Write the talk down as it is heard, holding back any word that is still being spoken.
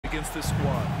against this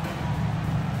squad.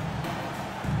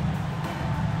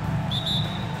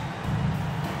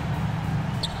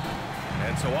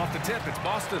 And so off the tip, it's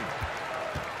Boston.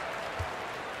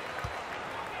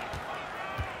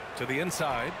 To the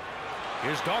inside.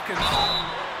 Here's Dawkins.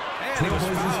 And he was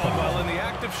fouled while in the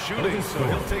act of shooting, so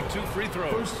he'll take 2 free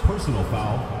throws. First personal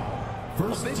foul.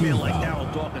 First a big team man like foul.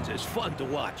 Darryl Dawkins is fun to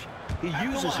watch. He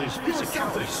uses his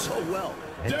physicality so well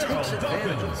and takes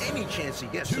advantage of any chance he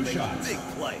gets to make a big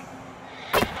play.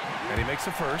 And he makes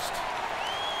a first.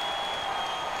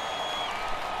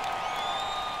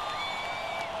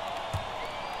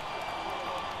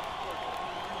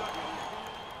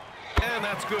 And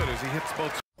that's good as he hits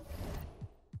both.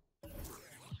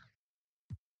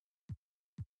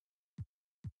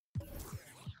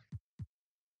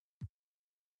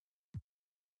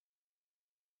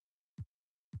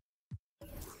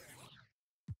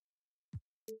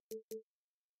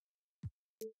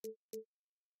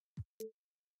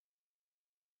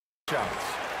 Shots.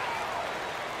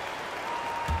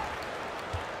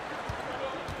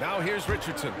 Now here's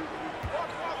Richardson.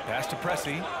 Pass to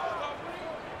Pressey.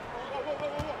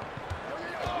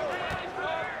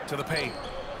 To the paint.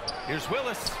 Here's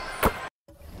Willis.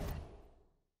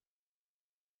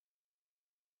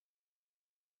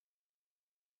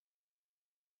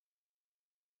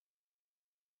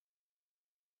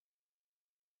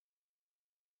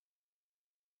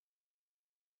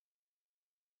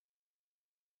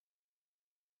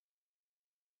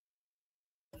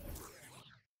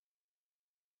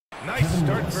 Nice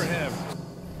start for him.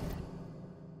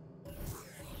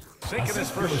 Sinking his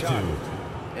first shot.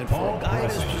 And for a guy in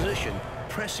his position,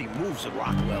 Pressey moves the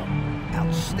rock well.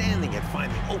 Outstanding at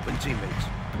finding open teammates.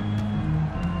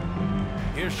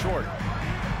 Here's Short.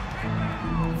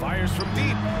 Fires from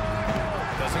deep.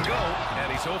 Doesn't go,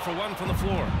 and he's 0 for 1 from the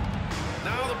floor.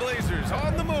 Now the Blazers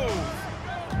on the move.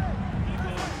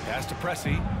 Pass to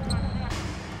Pressey.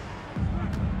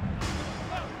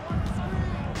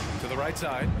 To the right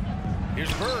side.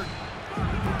 Here's Bird.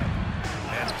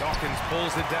 And Dawkins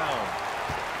pulls it down.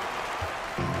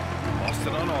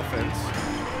 Boston on offense.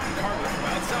 Carter from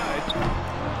outside.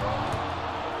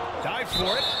 Dives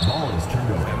for it. Ball is turned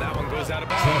over. And that one goes out of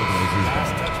bounds. Trailblazers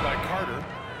Last ball. touch by Carter.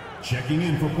 Checking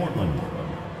in for Portland.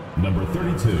 Number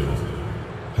 32,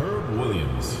 Herb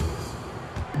Williams.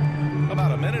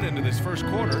 About a minute into this first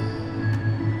quarter.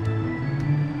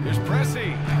 Here's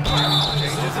Pressey.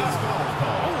 Changes his foul.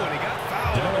 Oh, and he got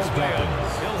fouled on his way up.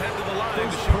 He'll head to the line to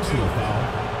shoot Personal 2. foul.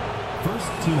 First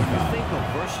team foul. Think of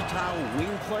versatile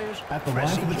wing players? At the line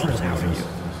for the jumps out at you.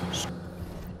 Trailblazers.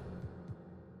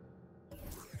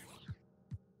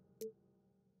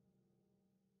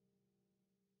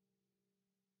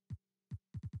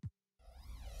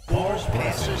 Scores,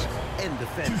 passes, and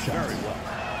defends very well.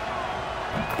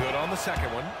 Good on the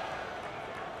second one.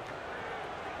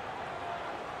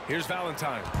 Here's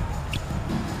Valentine.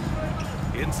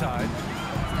 Inside.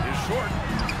 Here's Short.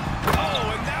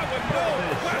 Oh, and that one,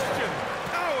 no question.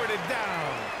 Powered it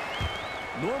down.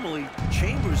 Normally,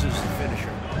 Chambers is the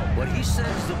finisher, but he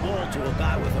sends the ball to a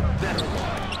guy with a better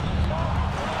line.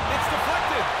 It's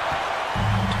deflected.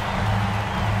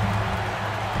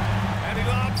 And he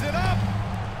lobs it up.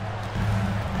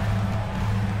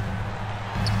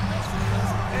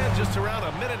 And just around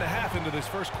a minute and a half into this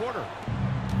first quarter.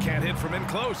 Can't hit from in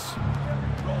close.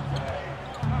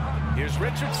 Here's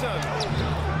Richardson.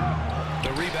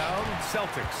 The rebound,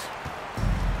 Celtics.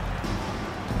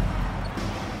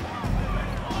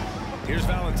 Here's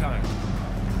Valentine.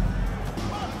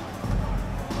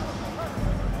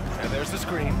 And there's the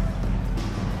screen.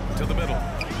 To the middle.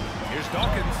 Here's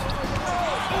Dawkins.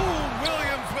 Oh,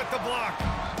 Williams with the block.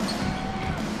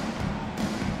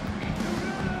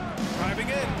 Driving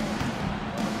in.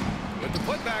 With the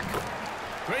putback.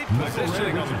 Great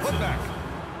positioning on the putback.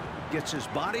 Gets his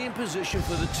body in position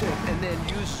for the tip and then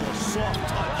uses a soft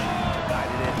touch to guide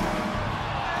it in.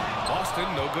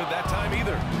 Boston, no good that time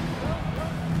either.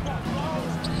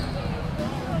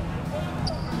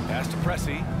 Pass to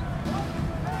Pressey.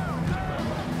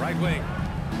 Right wing.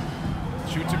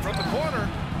 Shoots it from the corner.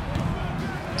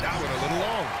 That one a little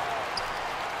long.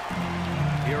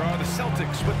 Here are the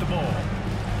Celtics with the ball.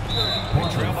 They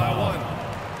trail by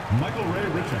 1. Michael Ray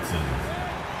Richardson.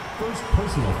 First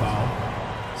personal foul.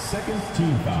 Second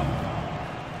team foul.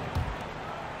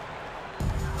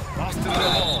 Boston with the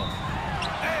ball.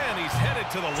 And he's headed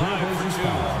to the line for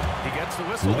 2. He gets the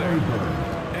whistle there.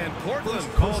 And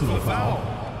Portland calls for the foul.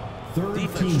 Third team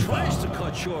Defense tries foul. to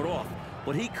cut Short off,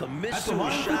 but he commits At the to a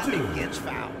line for shot 2. and gets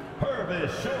fouled. Herb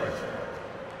is short.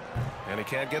 And he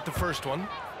can't get the first one.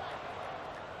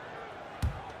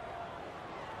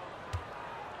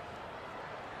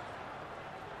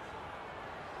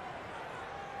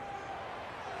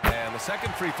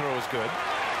 second free throw is good.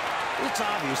 It's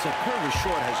obvious that Purvis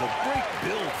Short has a great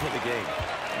build for the game.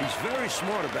 He's very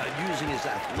smart about using his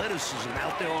athleticism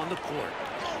out there on the court.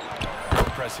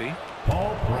 Pressey.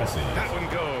 Paul Pressey. That one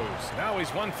goes. Now he's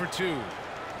 1 for 2.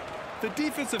 The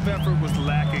defensive effort was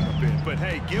lacking a bit, but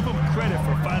hey, give him credit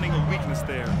for finding a weakness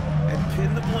there. And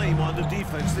pin the blame on the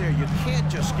defense there. You can't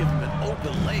just give him an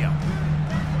open layup.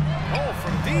 Oh,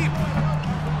 from deep.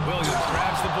 Williams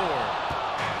grabs the board.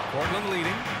 Portland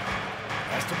leading.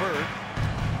 Pass to Bird.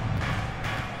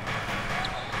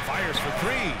 Fires for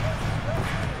 3.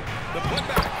 The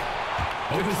putback.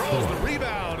 Controls the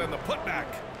rebound and the putback.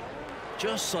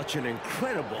 Just such an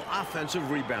incredible offensive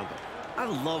rebounder. I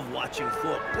love watching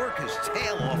Thorpe work his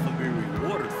tail off and be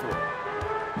rewarded for it.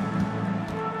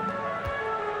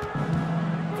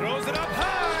 Throws it up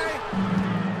high.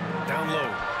 Down low.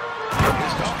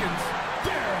 Here's Dawkins.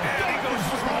 And he goes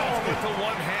strong with the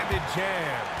one-handed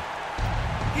jam.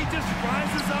 He just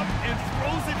rises up and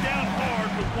throws it down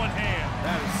hard with one hand.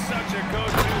 That is such a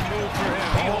go-to move for him.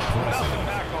 He holds nothing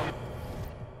back on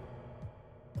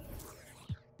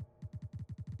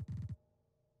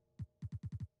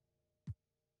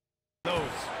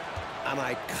those. An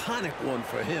iconic one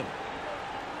for him.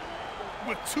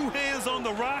 With 2 hands on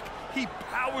the rock, he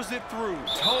powers it through.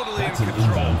 Totally in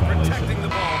control, protecting the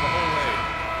ball the whole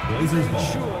way. Blazers ball.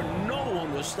 Sure, no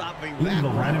one was stopping Leading that the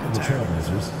lineup for the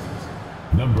Trailblazers,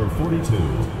 number 42,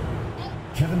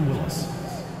 Kevin Willis.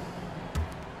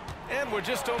 And we're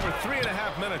just over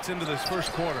 3.5 minutes into this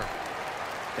first quarter.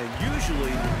 And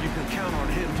usually, you can count on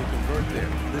him to convert there.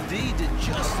 The D did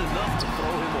just enough to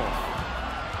throw him off.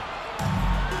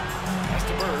 That's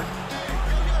to Bird.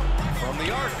 From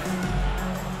the arc.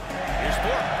 Here's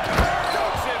Thorpe.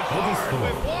 Dunks it hard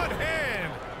with one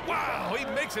hand. Wow, he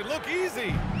makes it look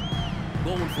easy.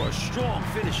 Going for a strong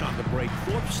finish on the break.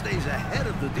 Thorpe stays ahead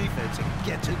of the defense and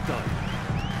gets it done.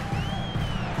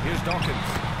 Here's Dawkins.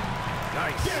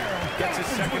 Nice. Gets his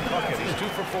second bucket. He's 2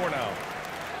 for 4 now.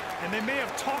 And they may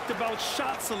have talked about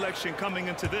shot selection coming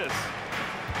into this.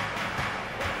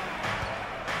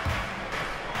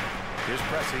 Here's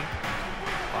Pressey.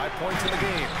 5 points in the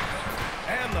game.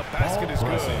 And the basket is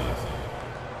good.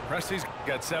 Pressey's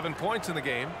got 7 points in the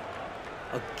game.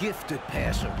 A gifted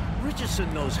passer.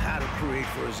 Richardson knows how to create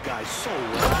for his guys so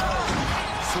well.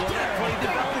 Saw that play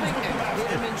developing and hit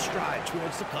him in stride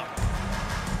towards the cup.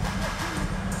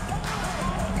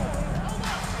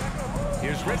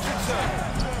 Here's Richardson.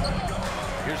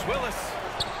 Here's Willis.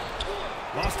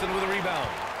 Boston with a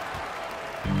rebound.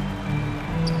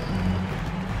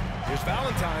 Here's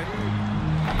Valentine.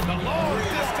 The long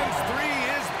distance 3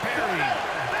 is buried.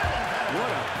 What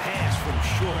a pass from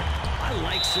Short. I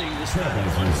like seeing this kind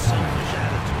of unselfish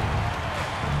attitude.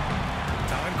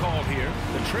 Time called here.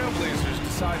 The Trailblazers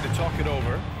decide to talk it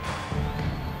over.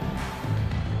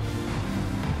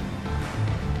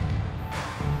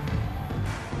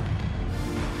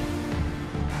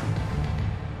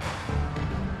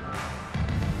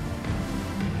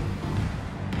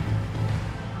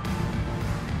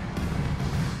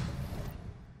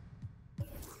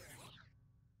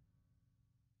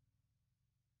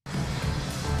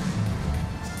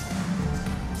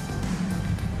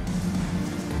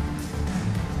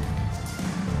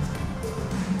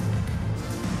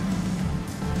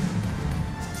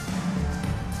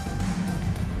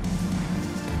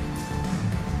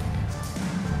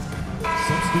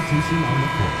 Substitution on the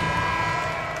court.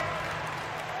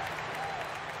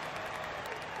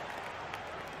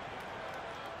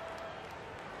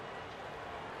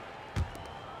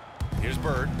 Here's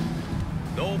Bird.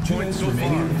 No 2 points minutes so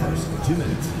remaining in the far. first. 2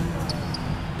 minutes.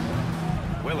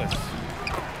 Willis.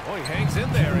 Oh, he hangs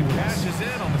in there and cashes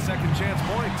in on the second chance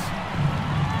points.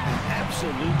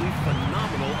 Absolutely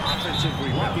phenomenal offensive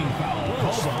rebound. Blocking foul.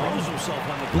 Willis throws himself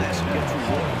on the glass and gets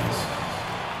rewarded.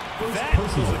 That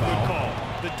was a good call.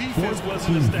 The defense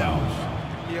wasn't established.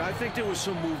 Yeah, I think there was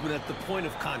some movement at the point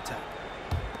of contact.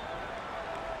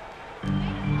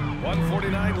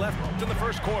 1:49 left in the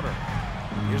first quarter.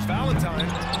 Here's Valentine.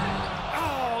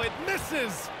 Oh, it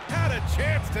misses. Had a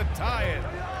chance to tie it.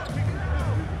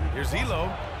 Here's Elo.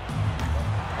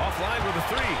 Offline with a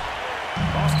 3.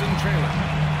 Boston trailing.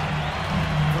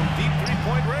 From deep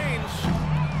three-point range.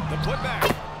 The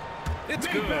putback. It's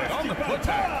good on the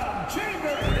putback.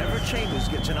 Whenever Chambers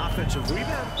gets an offensive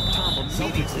rebound, Tom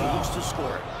immediately looks to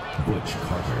score it. Butch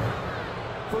Carter.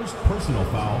 First personal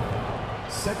foul.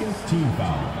 Second team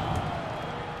foul.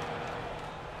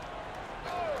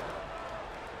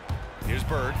 Here's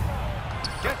Bird.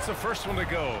 Gets the first one to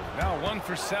go. Now 1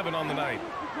 for 7 on the night.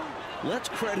 Let's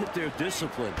credit their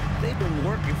discipline. They've been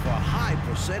working for high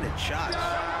percentage shots.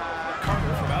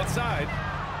 Carter from outside.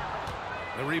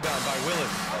 The rebound by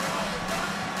Willis.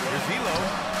 Here's Elo.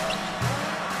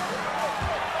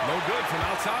 No good from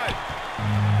outside.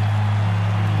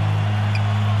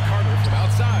 Carter from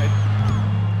outside.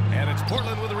 And it's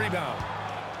Portland with the rebound.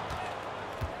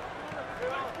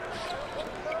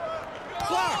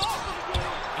 Blocked.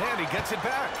 And he gets it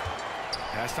back.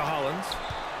 Pass to Hollins.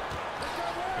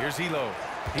 Here's Elo.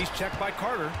 He's checked by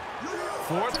Carter.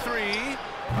 4-3.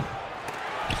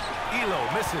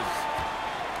 Elo misses.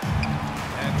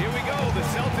 And here we go. The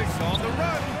Celtics on the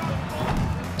run.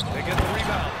 They get the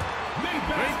rebound.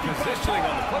 Great positioning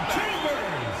on the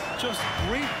putback. Just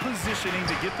great positioning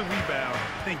to get the rebound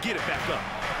and get it back up.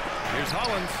 Here's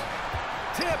Hollins.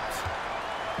 Tipped.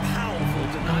 Powerful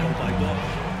denial by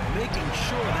Dawkins, making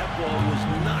sure that ball was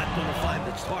not going to find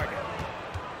its target.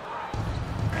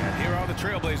 And here are the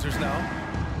Trailblazers now.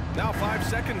 Now 5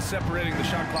 seconds separating the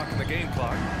shot clock and the game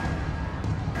clock.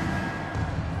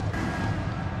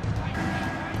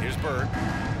 Here's Bird.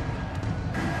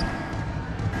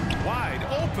 Wide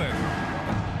open.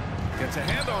 Gets a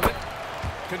hand on it.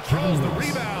 Controls the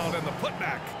rebound and the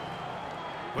putback.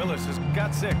 Willis has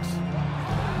got 6.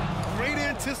 Great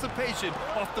anticipation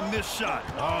off the missed shot.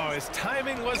 Oh, his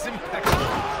timing was impeccable.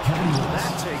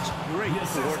 That takes great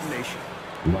coordination.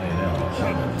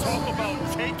 Talk about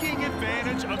taking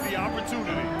advantage of the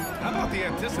opportunity. How about the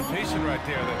anticipation right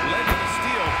there that led to the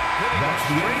steal, hitting it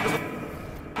straight.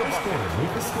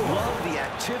 Love the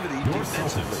activity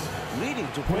defensively, leading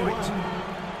to points.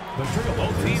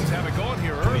 Both teams have it going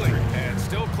here early and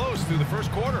still close through the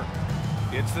first quarter.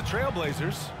 It's the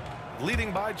Trailblazers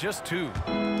leading by just 2,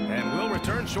 and will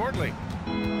return shortly.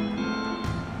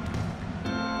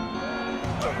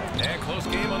 And close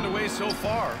game underway so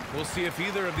far. We'll see if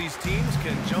either of these teams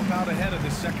can jump out ahead of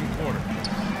this second quarter.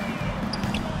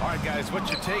 All right, guys, what's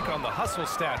your take on the hustle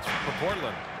stats for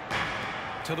Portland?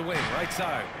 To the wing, right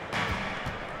side.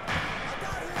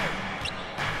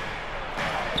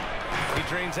 He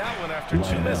drains out one after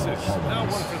 2 misses. Now 1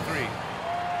 for 3.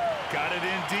 Got it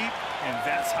in deep, and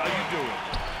that's how you do it.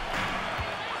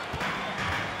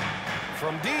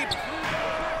 From deep.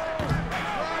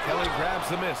 Kelly grabs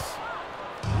the miss.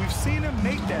 We've seen him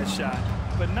make that shot,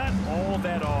 but not all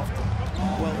that often.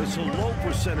 Well, it's a low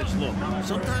percentage look.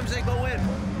 Sometimes they go in,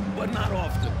 but not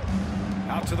often.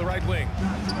 Out to the right wing.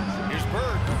 Here's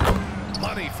Bird.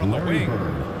 Money from the wing.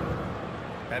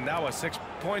 And now a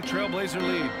 6-point Trailblazer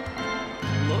lead.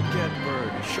 Look at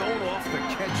Bird, showing off the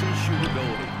catch and shoot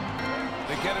ability.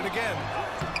 They get it again.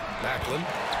 Macklin.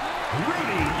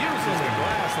 Uses the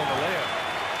glass on the layup.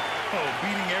 Oh,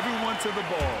 beating everyone to the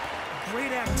ball.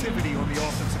 Great activity on the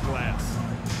offensive glass.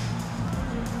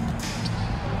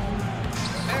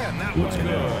 And that was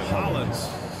good. Hollins.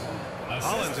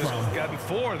 Hollins has gotten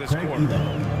 4 this quarter.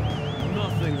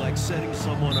 Nothing like setting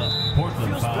someone up.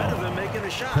 Feels better than making a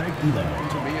shot. To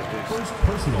me, at least. First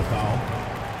personal foul.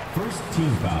 First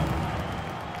team foul.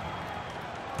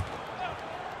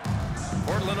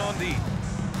 Portland on D.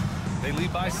 They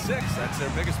lead by 6. That's their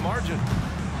biggest margin.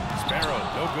 Sparrow,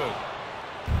 no good.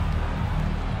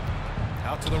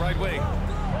 Out to the right wing.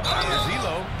 Here's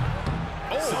Elo.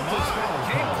 Oh, my.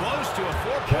 Came close to a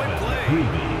 4-point play.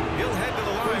 He'll head to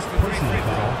the line for 3 free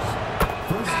throws.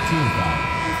 First team foul.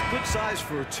 Good size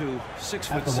for a 2,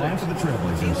 6'6". At the line for the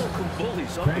Trailblazers. Elo can bully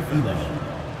some Craig Elo. defenders.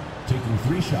 Taking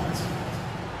 3 shots.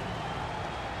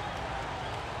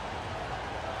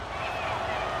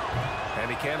 And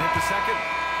he can't hit the second.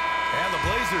 And the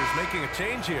Blazers making a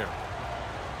change here.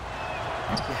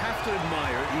 You have to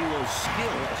admire Elo's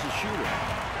skill as a shooter.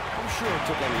 I'm sure it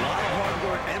took a lot of hard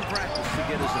work and practice to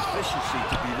get his efficiency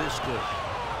to be this good.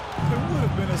 It would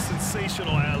have been a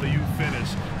sensational alley-oop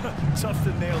finish. Tough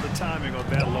to nail the timing of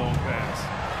that long pass.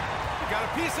 He got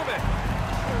a piece of it.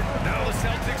 Now the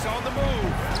Celtics on the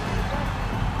move.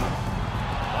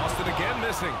 Boston again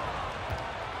missing.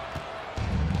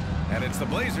 And it's the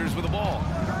Blazers with the ball.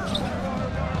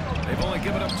 They've only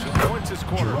given up 2 points this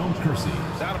quarter.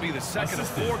 That'll be the second of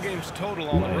 4 games total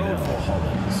on the road for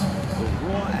Hollins. The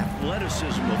raw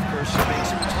athleticism of Kersey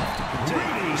makes him tough to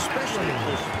contain, especially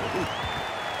close to the hoop.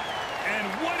 And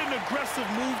what an aggressive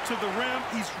move to the rim.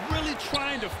 He's really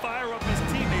trying to fire up his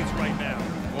teammates right now.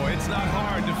 Boy, it's not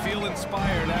hard to feel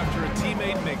inspired after a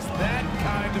teammate makes that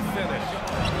kind of finish.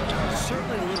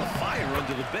 Certainly lit a fire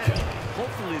under the bench.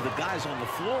 Hopefully the guys on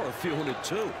the floor are feeling it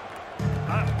too.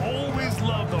 I always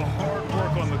love the hard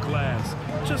work on the glass.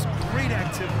 Just great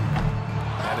activity.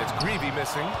 And it's Greavy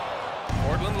missing.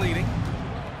 Portland leading.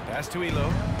 Pass to Elo.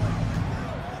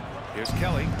 Here's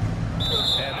Kelly.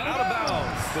 And out of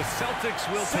bounds. The Celtics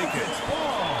will take it.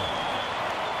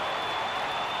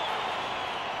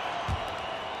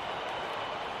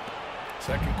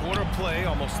 Second quarter play,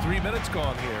 almost 3 minutes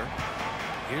gone here.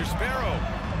 Here's Sparrow.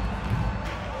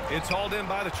 It's hauled in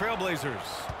by the Trailblazers.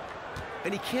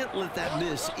 And he can't let that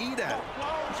miss eat at him.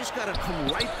 You just got to come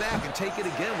right back and take it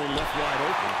again when left wide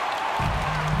open.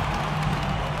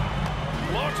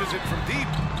 Launches it from deep.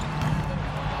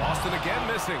 Boston again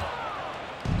missing.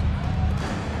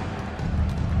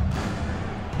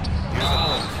 Here's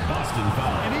Hollins. Boston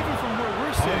foul. And even from where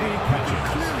we're sitting, you can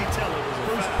clearly tell it was a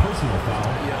First foul. personal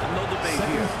foul. Yeah, no debate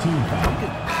Second here. team foul. You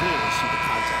can clearly see the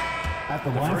contact. At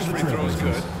the line First for the free throw is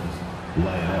Trailblazers. good.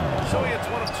 Lionel. So he hits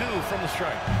 1 of 2 from the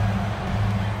strike.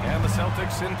 And the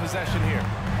Celtics in possession here.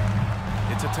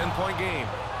 It's a 10-point game.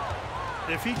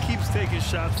 If he keeps taking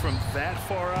shots from that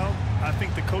far out, I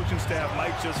think the coaching staff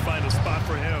might just find a spot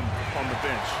for him on the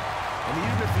bench. And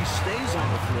even if he stays on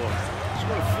the floor, he's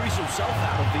going to freeze himself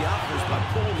out of the offense by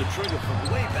pulling the trigger from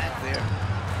way back there.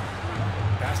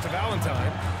 Pass to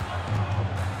Valentine.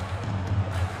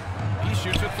 He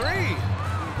shoots a 3.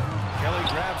 Kelly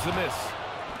grabs the miss.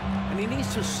 And he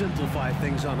needs to simplify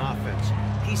things on offense.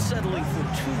 He's settling for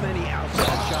too many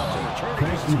outside shots and turning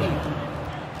his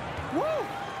team. Woo!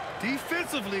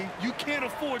 Defensively, you can't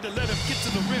afford to let him get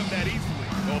to the rim that easily.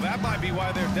 Well, that might be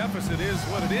why their deficit is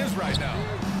what it is right now.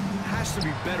 Has to be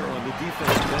better on the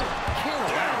defensive end. Can't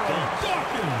allow dunks.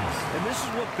 Dawkins. And this is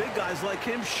what big guys like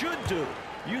him should do,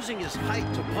 using his height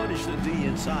to punish the D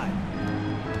inside.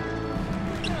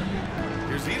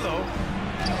 Here's Elo.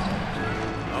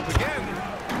 Up again.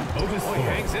 Otis Oh, he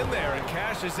hangs in there and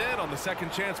cashes in on the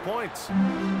second chance points.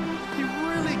 He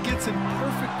really gets in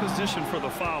perfect position for the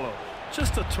follow.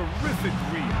 Just a terrific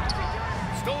read.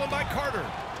 Stolen by Carter.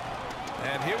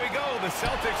 And here we go. The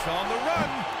Celtics on the run.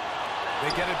 They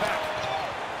get it back.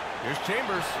 Here's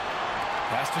Chambers.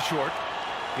 Pass to short.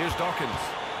 Here's Dawkins.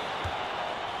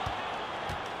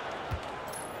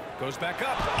 Goes back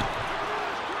up.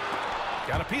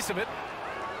 Got a piece of it.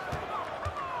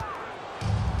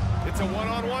 It's a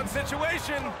one-on-one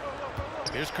situation.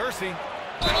 Here's Kersey.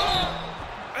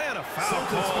 And a foul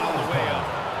call on the way up.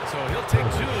 So he'll take 2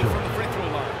 from the free throw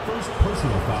line. First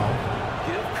personal foul.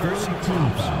 Give Kersey Third team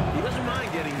props. foul. He doesn't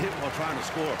mind getting hit while trying to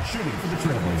score. Shooting for the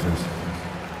Trailblazers.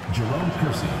 Jerome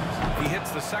Kersey. He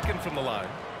hits the second from the line.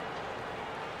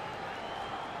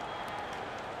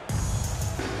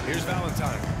 Here's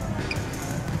Valentine.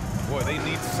 Boy, they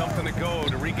need something to go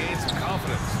to regain some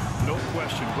confidence. No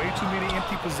question. Way too many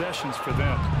empty possessions for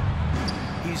them.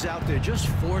 He's out there just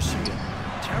forcing it.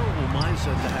 Terrible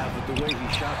mindset to have with the way he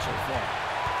shot so far.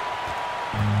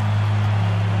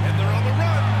 And they're on the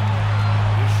run.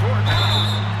 He's short.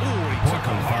 Ooh, he took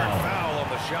a hard foul on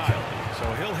the shot. So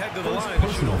he'll head to the First line to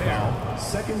shoot personal a pair. foul.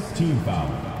 Second team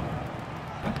foul.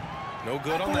 No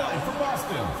good on The that line one. for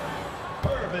Boston.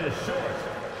 Herb is short.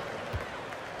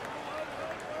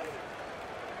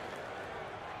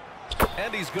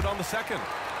 And he's good on the second.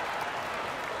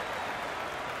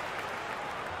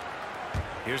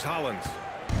 Here's Hollins.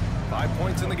 5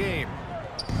 points in the game.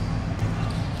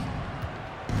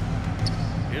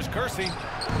 Here's Kersey.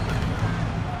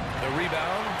 The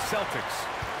rebound, Celtics.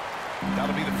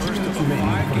 That'll be the first of a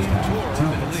 5-game tour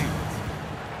around the league.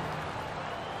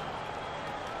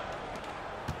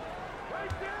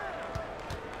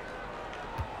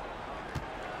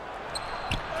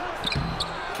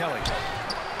 Kelly.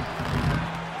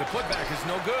 The putback is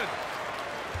no good.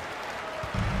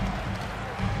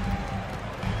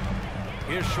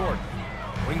 Here's Short.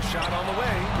 Wing shot on the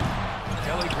way.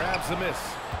 Kelly grabs the miss.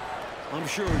 I'm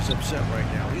sure he's upset right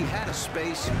now. He had a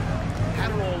space,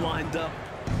 had it all lined up,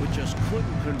 but just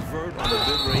couldn't convert on the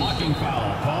mid-range. Blocking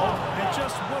foul called. And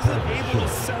just wasn't able to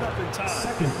set up in time.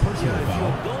 Second personal If foul.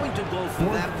 you're going to go for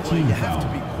that Fourth play, team you have to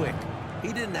foul. be quick.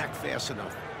 He didn't act fast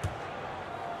enough.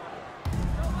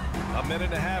 A minute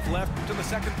and a half left in the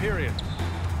second period.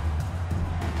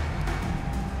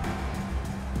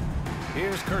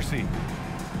 Here's Kersey.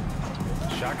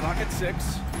 Shot clock at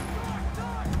 6.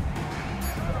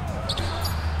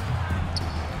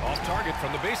 Off target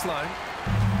from the baseline.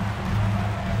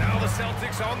 Now the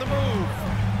Celtics on the move.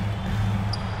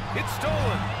 It's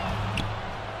stolen.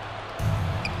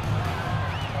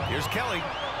 Here's Kelly.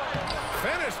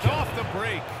 Finished off the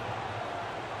break.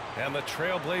 And the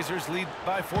Trailblazers lead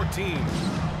by 14.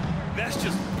 That's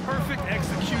just perfect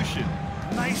execution.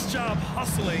 Nice job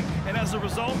hustling, and as a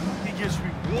result, he gets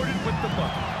rewarded with the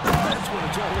bucket. That's what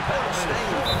it's all about.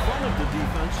 Staying in front of the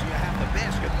defense, you have the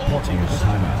basket all to Taking a yourself.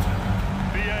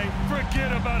 timeout. B.A.,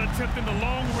 forget about attempting the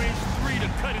long-range 3 to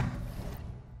cut it.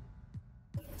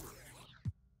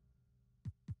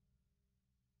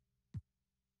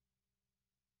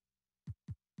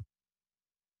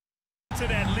 To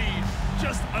that lead,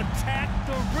 just attack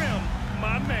the rim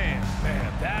my man.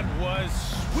 Man, that was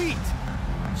sweet.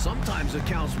 Sometimes it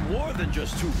counts more than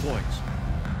just 2 points.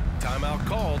 Timeout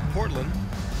called, Portland.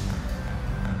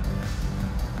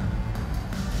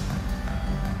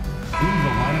 In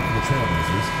the lineup for the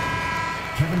Trailblazers,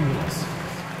 Kevin Willis,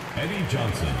 Eddie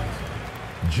Johnson,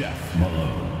 Jeff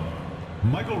Malone,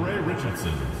 Michael Ray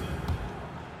Richardson.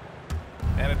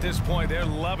 And at this point, they're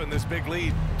loving this big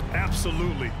lead.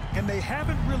 Absolutely. And they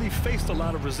haven't really faced a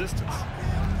lot of resistance.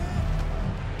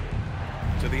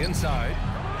 To the inside,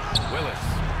 Willis.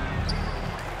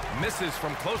 Misses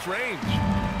from close range.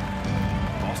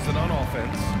 Boston on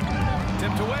offense.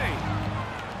 Tipped away.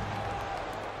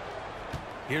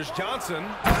 Here's Johnson.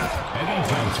 Eddie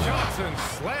Johnson. Johnson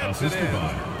slams it in.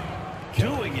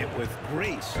 Doing it with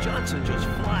grace. Johnson just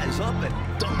flies up and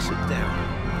dunks it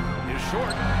down. Here's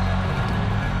Short.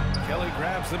 Kelly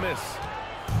grabs the miss.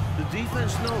 The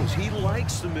defense knows he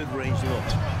likes the mid-range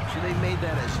looks, so they made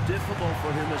that as difficult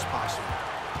for him as possible.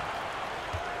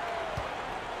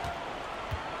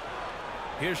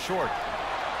 Here's Short.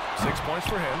 6 points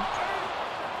for him.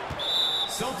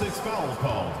 Celtics foul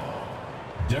called.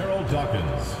 Daryl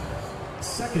Dawkins.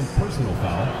 Second personal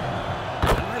foul.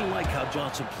 I like how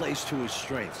Johnson plays to his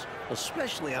strengths,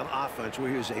 especially on offense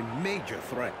where he's a major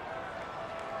threat.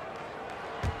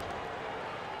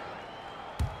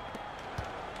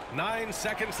 Nine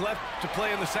seconds left to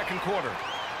play in the second quarter.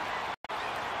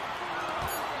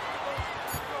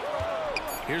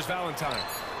 Here's Valentine.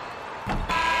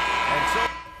 And so